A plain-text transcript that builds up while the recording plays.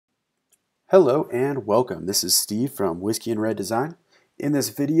Hello and welcome. This is Steve from Whiskey&Red Design. In this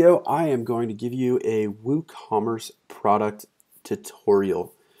video, I am going to give you a WooCommerce product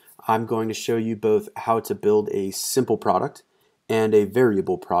tutorial. I'm going to show you both how to build a simple product and a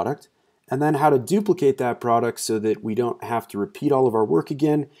variable product, and then how to duplicate that product so that we don't have to repeat all of our work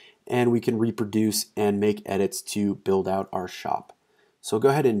again, and we can reproduce and make edits to build out our shop. So go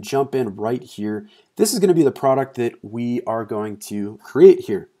ahead and jump in right here. This is going to be the product that we are going to create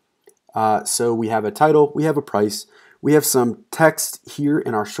here. So we have a title, we have a price, we have some text here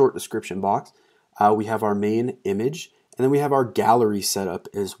in our short description box, we have our main image, and then we have our gallery set up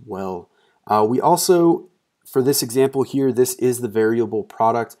as well. We also, for this example here, this is the variable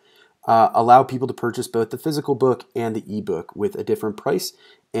product, allow people to purchase both the physical book and the ebook with a different price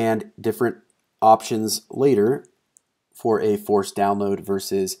and different options later for a forced download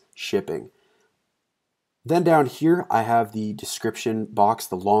versus shipping. Then down here, I have the description box,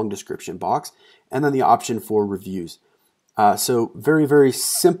 the long description box, and then the option for reviews. So very, very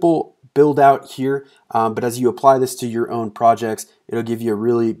simple build out here, but as you apply this to your own projects, it'll give you a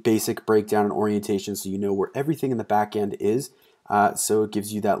really basic breakdown and orientation so you know where everything in the back end is. So it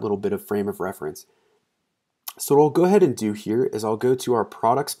gives you that little bit of frame of reference. So what I'll go ahead and do here is I'll go to our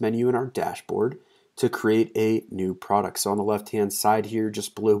products menu in our dashboard to create a new product. So on the left-hand side here,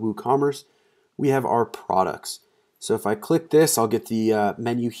 just below WooCommerce, we have our products. So if I click this, I'll get the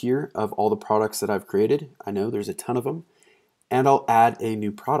menu here of all the products that I've created. I know there's a ton of them. And I'll add a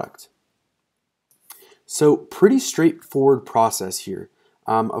new product. So pretty straightforward process here.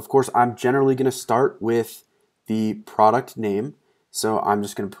 Of course, I'm generally going to start with the product name. So I'm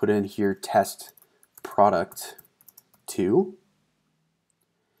just going to put in here test product 2.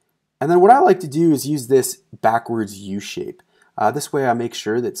 And then what I like to do is use this backwards U shape. This way I make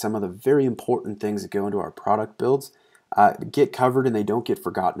sure that some of the very important things that go into our product builds get covered and they don't get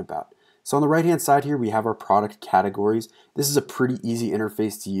forgotten about. So on the right hand side here we have our product categories. This is a pretty easy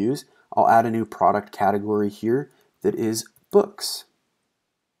interface to use. I'll add a new product category here that is books.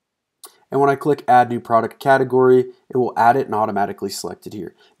 And when I click add new product category, it will add it and automatically select it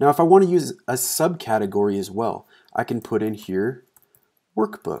here. Now if I want to use a subcategory as well, I can put in here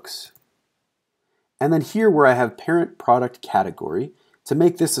workbooks. And then here where I have parent product category, to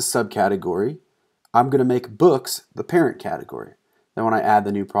make this a subcategory, I'm going to make books the parent category. Then when I add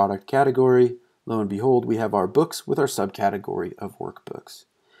the new product category, lo and behold, we have our books with our subcategory of workbooks.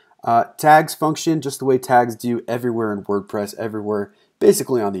 Tags function just the way tags do everywhere in WordPress, everywhere,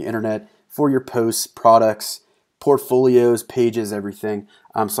 basically on the internet, for your posts, products, portfolios, pages, everything.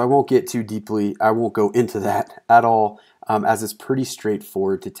 So I won't get too deeply, I won't go into that at all, as it's pretty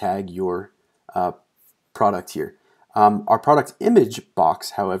straightforward to tag your product here. Our product image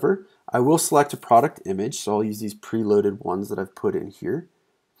box, however, I will select a product image, so I'll use these preloaded ones that I've put in here.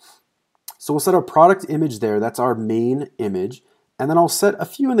 So we'll set our product image there, that's our main image, and then I'll set a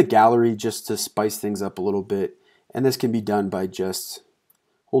few in the gallery just to spice things up a little bit, and this can be done by just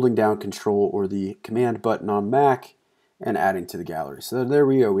holding down Control or the Command button on Mac and adding to the gallery. So there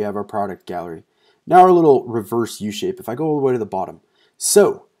we go, we have our product gallery. Now our little reverse U-shape, if I go all the way to the bottom.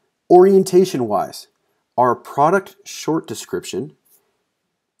 So, orientation-wise, our product short description,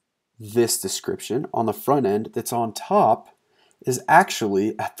 this description on the front end that's on top is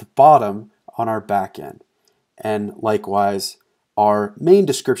actually at the bottom on our back end. And likewise, our main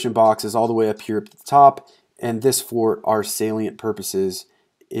description box is all the way up here at the top, and this for our salient purposes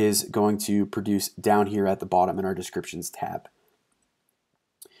is going to produce down here at the bottom in our descriptions tab.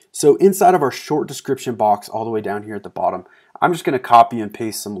 So inside of our short description box all the way down here at the bottom, I'm just going to copy and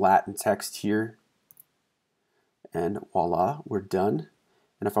paste some Latin text here. And voila, we're done.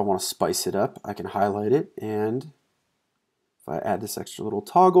 And if I want to spice it up, I can highlight it. And if I add this extra little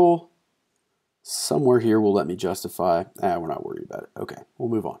toggle, somewhere here will let me justify. We're not worried about it. Okay, we'll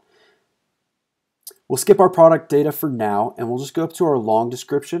move on. We'll skip our product data for now, and we'll just go up to our long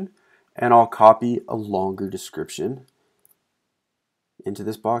description, and I'll copy a longer description into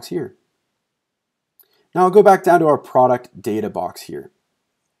this box here. Now I'll go back down to our product data box here.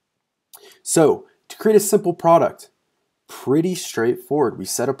 So to create a simple product, pretty straightforward. We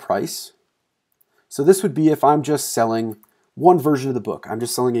set a price. So this would be if I'm just selling one version of the book. I'm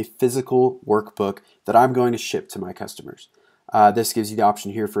just selling a physical workbook that I'm going to ship to my customers. This gives you the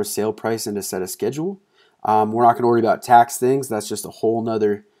option here for a sale price and to set a schedule. We're not going to worry about tax things. That's just a whole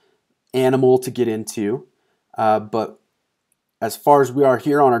nother animal to get into. But as far as we are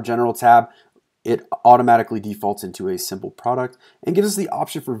here on our general tab, it automatically defaults into a simple product and gives us the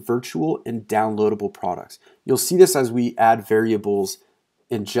option for virtual and downloadable products. You'll see this as we add variables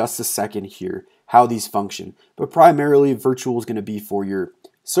in just a second here, how these function. But primarily virtual is going to be for your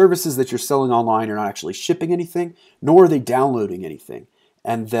Services that you're selling online, you're not actually shipping anything, nor are they downloading anything.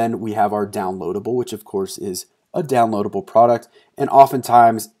 And then we have our downloadable, which of course is a downloadable product. And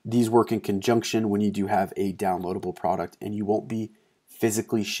oftentimes these work in conjunction when you do have a downloadable product and you won't be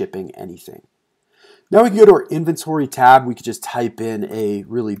physically shipping anything. Now we can go to our inventory tab. We could just type in a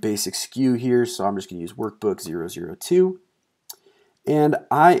really basic SKU here. So I'm just going to use workbook 002. And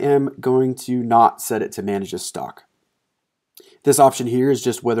I am going to not set it to manage a stock. This option here is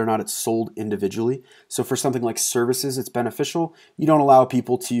just whether or not it's sold individually. So for something like services, it's beneficial. You don't allow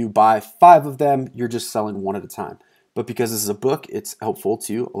people to buy 5 of them. You're just selling 1 at a time. But because this is a book, it's helpful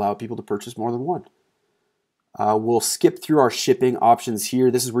to allow people to purchase more than 1. We'll skip through our shipping options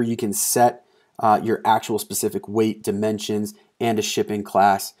here. This is where you can set your actual specific weight, dimensions, and a shipping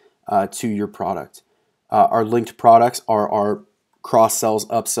class to your product. Our linked products are our cross-sells,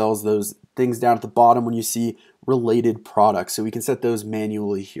 upsells, those things down at the bottom when you see related products. So we can set those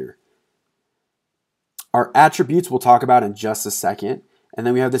manually here. Our attributes we'll talk about in just a second. And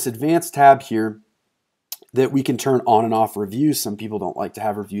then we have this advanced tab here that we can turn on and off reviews. Some people don't like to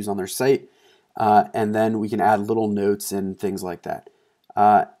have reviews on their site. And then we can add little notes and things like that.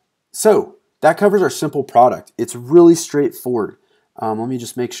 So that covers our simple product. It's really straightforward. Let me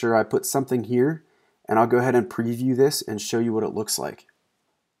just make sure I put something here, and I'll go ahead and preview this and show you what it looks like.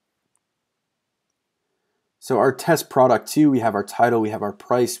 So our test product 2, we have our title, we have our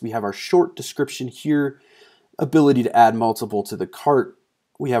price, we have our short description here, ability to add multiple to the cart,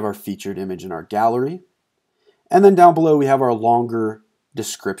 we have our featured image in our gallery, and then down below we have our longer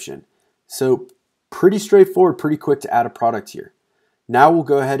description. So pretty straightforward, pretty quick to add a product here. Now we'll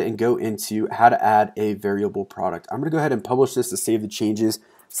go ahead and go into how to add a variable product. I'm going to go ahead and publish this to save the changes.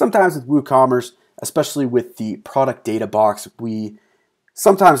 Sometimes with WooCommerce, especially with the product data box, we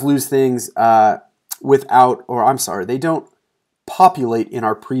sometimes lose things they don't populate in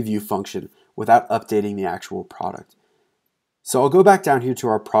our preview function without updating the actual product. So I'll go back down here to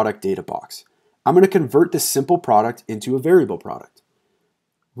our product data box. I'm going to convert this simple product into a variable product.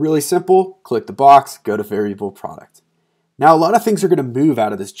 Really simple, click the box, go to variable product. Now a lot of things are going to move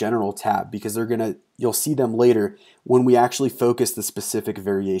out of this general tab because you'll see them later when we actually focus the specific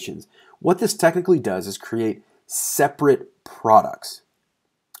variations. What this technically does is create separate products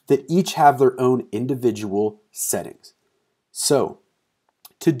that each have their own individual settings. So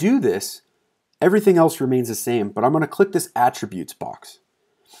to do this, everything else remains the same, but I'm going to click this attributes box.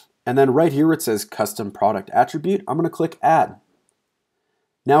 And then right here where it says custom product attribute, I'm going to click add.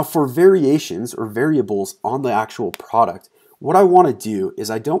 Now for variations or variables on the actual product, what I want to do is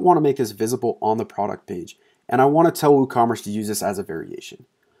I don't want to make this visible on the product page, and I want to tell WooCommerce to use this as a variation.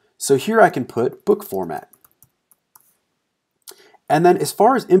 So here I can put book format. And then as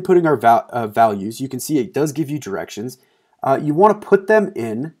far as inputting our values, you can see it does give you directions. You want to put them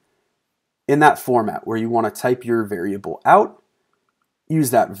in that format where you want to type your variable out, use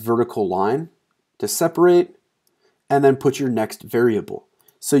that vertical line to separate, and then put your next variable.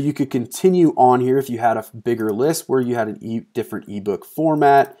 So you could continue on here if you had a bigger list where you had a different ebook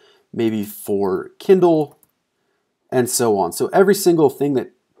format, maybe for Kindle, and so on. So every single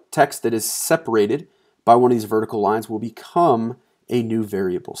text that is separated by one of these vertical lines will become a new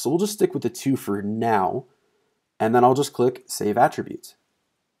variable. So we'll just stick with the 2 for now, and then I'll just click Save Attributes.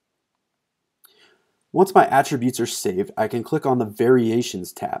 Once my attributes are saved, I can click on the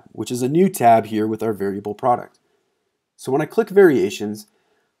Variations tab, which is a new tab here with our variable product. So when I click Variations,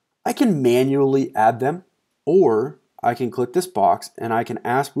 I can manually add them, or I can click this box and I can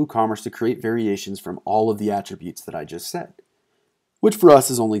ask WooCommerce to create variations from all of the attributes that I just said, which for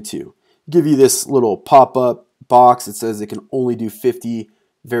us is only 2. Give you this little pop-up box that says it can only do 50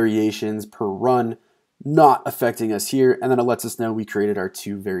 variations per run, not affecting us here, and then it lets us know we created our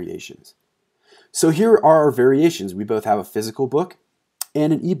 2 variations. So here are our variations. We both have a physical book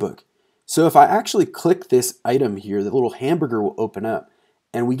and an ebook. So if I actually click this item here, the little hamburger will open up,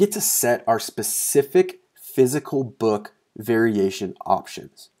 and we get to set our specific physical book variation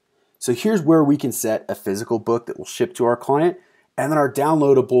options. So here's where we can set a physical book that will ship to our client, and then our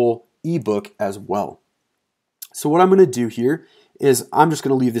downloadable ebook as well. So what I'm going to do here is I'm just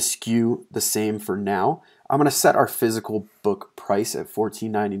going to leave the SKU the same for now. I'm going to set our physical book price at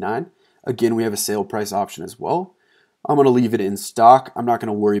 $14.99. Again, we have a sale price option as well. I'm going to leave it in stock. I'm not going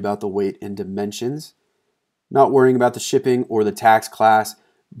to worry about the weight and dimensions. Not worrying about the shipping or the tax class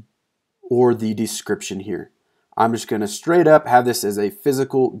or the description here. I'm just going to straight up have this as a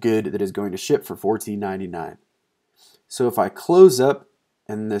physical good that is going to ship for $14.99. So if I close up,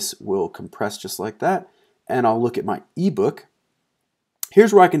 and this will compress just like that, and I'll look at my ebook,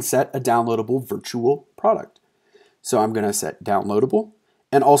 here's where I can set a downloadable virtual product. So I'm going to set downloadable,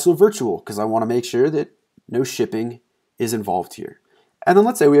 and also virtual because I want to make sure that no shipping is involved here. And then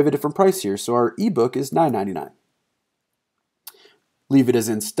let's say we have a different price here. So our ebook is $9.99. Leave it as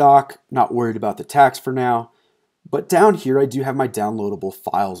in stock, not worried about the tax for now. But down here, I do have my downloadable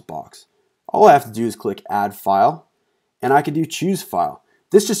files box. All I have to do is click add file, and I can do choose file.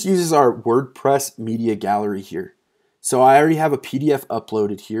 This just uses our WordPress media gallery here. So I already have a PDF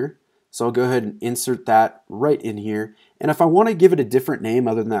uploaded here. So I'll go ahead and insert that right in here. And if I want to give it a different name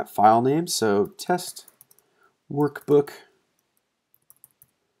other than that file name, so test workbook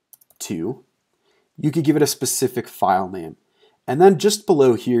 2, you could give it a specific file name. And then just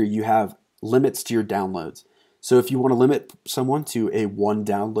below here, you have limits to your downloads. So if you want to limit someone to a 1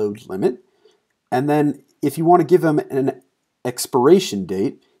 download limit, and then if you want to give them an expiration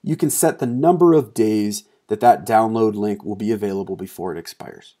date, you can set the number of days that that download link will be available before it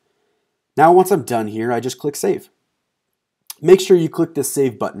expires. Now, once I'm done here, I just click save. Make sure you click this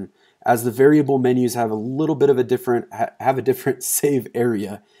save button, as the variable menus have a little bit of a different save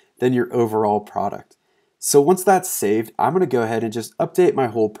area than your overall product. So once that's saved, I'm going to go ahead and just update my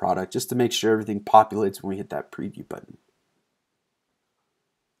whole product just to make sure everything populates when we hit that preview button.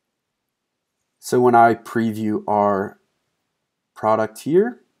 So when I preview our product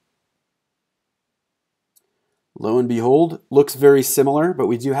here, lo and behold, looks very similar, but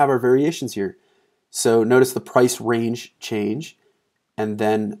we do have our variations here. So notice the price range change, and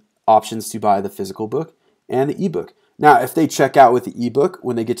then options to buy the physical book and the ebook. Now, if they check out with the ebook,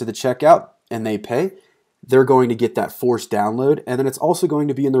 when they get to the checkout and they pay, they're going to get that forced download, and then it's also going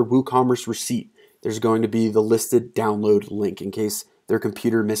to be in their WooCommerce receipt. There's going to be the listed download link in case their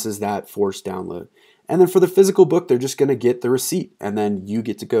computer misses that forced download. And then for the physical book, they're just going to get the receipt, and then you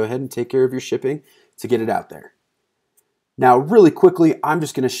get to go ahead and take care of your shipping to get it out there. Now, really quickly, I'm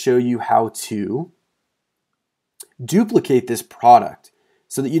just going to show you how to duplicate this product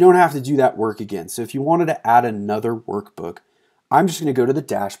so that you don't have to do that work again. So if you wanted to add another workbook, I'm just going to go to the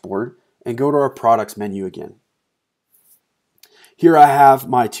dashboard and go to our products menu again. Here I have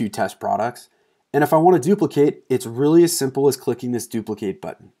my 2 test products, and if I want to duplicate, it's really as simple as clicking this duplicate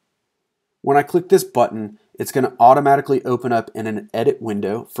button. When I click this button, it's going to automatically open up in an edit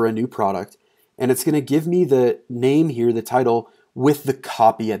window for a new product, and it's going to give me the name here, the title, with the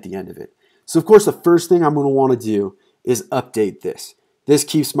copy at the end of it. So of course, the first thing I'm going to want to do is update this. This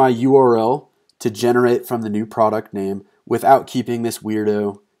keeps my URL to generate from the new product name without keeping this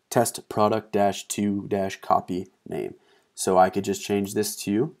weirdo test product-2-copy name. So I could just change this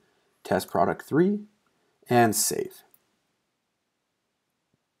to test product 3 and save.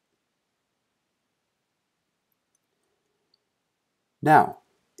 Now,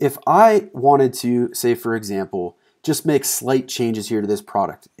 if I wanted to, say for example, just make slight changes here to this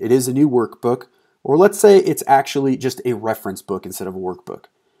product. It is a new workbook, or let's say it's actually just a reference book instead of a workbook.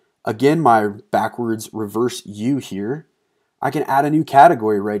 Again, my backwards reverse U here, I can add a new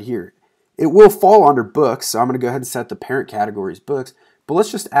category right here. It will fall under books, so I'm going to go ahead and set the parent category as books, but let's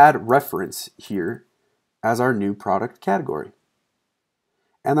just add reference here as our new product category.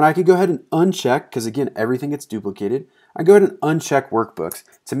 And then I can go ahead and uncheck, because again, everything gets duplicated. I go ahead and uncheck workbooks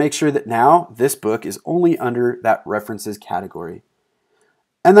to make sure that now this book is only under that references category.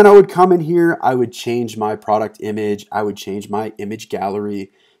 And then I would come in here, I would change my product image, I would change my image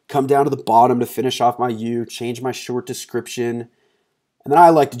gallery, come down to the bottom to finish off my U, change my short description, and then I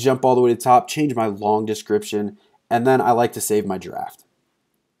like to jump all the way to the top, change my long description, and then I like to save my draft.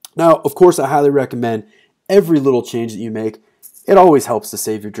 Now, of course, I highly recommend every little change that you make. It always helps to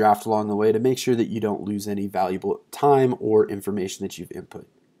save your draft along the way to make sure that you don't lose any valuable time or information that you've input.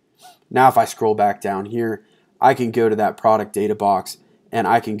 Now, if I scroll back down here, I can go to that product data box and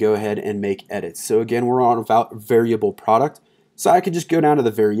I can go ahead and make edits. So again, we're on a variable product. So I could just go down to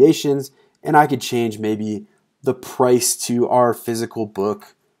the variations and I could change maybe the price to our physical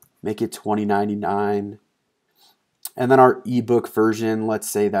book, make it $20.99. And then our ebook version, let's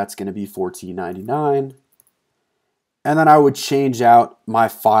say that's going to be $14.99. And then I would change out my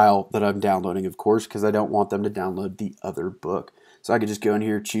file that I'm downloading, of course, because I don't want them to download the other book. So I could just go in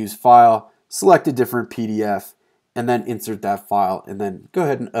here, choose file, select a different PDF, and then insert that file, and then go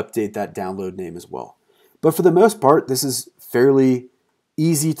ahead and update that download name as well. But for the most part, this is fairly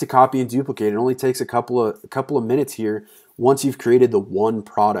easy to copy and duplicate. It only takes a couple of minutes here. Once you've created the one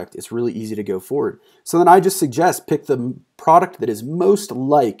product, it's really easy to go forward. So then I just suggest pick the product that is most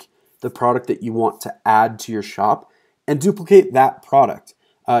like the product that you want to add to your shop and duplicate that product.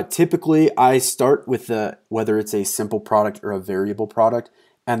 Typically, I start with whether it's a simple product or a variable product,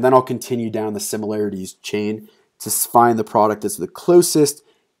 and then I'll continue down the similarities chain to find the product that's the closest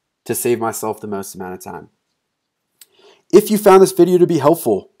to save myself the most amount of time. If you found this video to be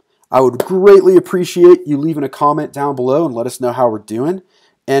helpful, I would greatly appreciate you leaving a comment down below and let us know how we're doing.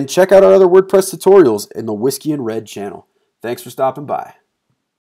 And check out our other WordPress tutorials in the Whiskey and Red channel. Thanks for stopping by.